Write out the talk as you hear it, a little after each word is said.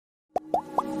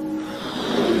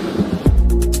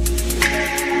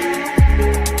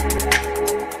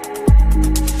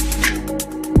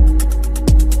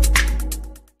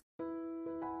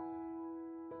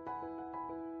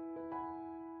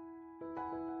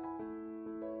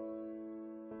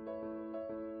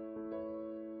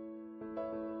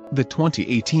The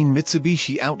 2018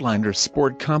 Mitsubishi Outlander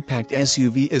Sport compact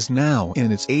SUV is now in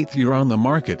its 8th year on the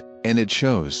market, and it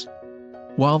shows.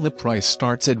 While the price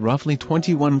starts at roughly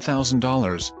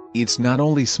 $21,000, it's not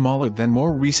only smaller than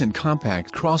more recent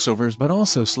compact crossovers but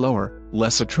also slower,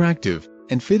 less attractive,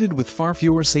 and fitted with far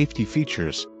fewer safety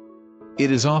features.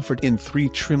 It is offered in 3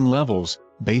 trim levels: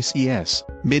 Base ES,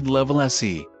 Mid-Level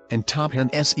SE, and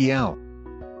Top-End SEL.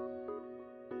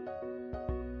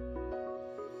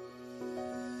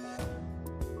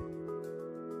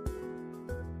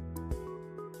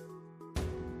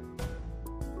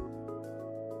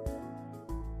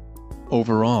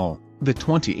 Overall, the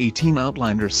 2018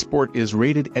 Outlander Sport is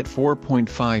rated at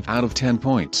 4.5 out of 10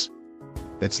 points.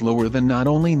 That's lower than not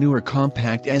only newer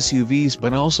compact SUVs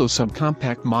but also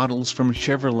subcompact models from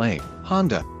Chevrolet,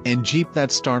 Honda, and Jeep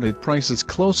that start at prices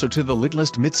closer to the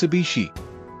littlest Mitsubishi.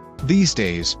 These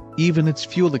days, even its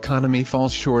fuel economy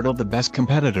falls short of the best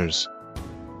competitors.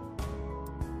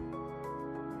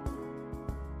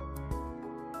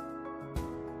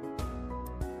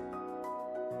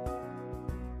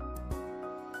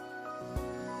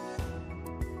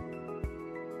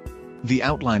 The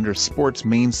Outlander Sport's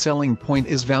main selling point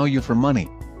is value for money.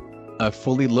 A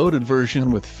fully loaded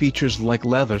version with features like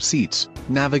leather seats,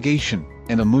 navigation,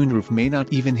 and a moonroof may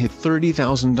not even hit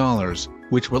 $30,000,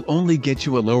 which will only get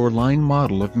you a lower-line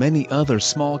model of many other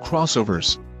small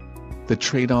crossovers. The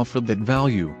trade-off for that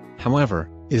value, however,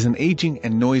 is an aging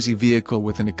and noisy vehicle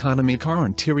with an economy car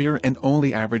interior and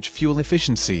only average fuel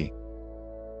efficiency.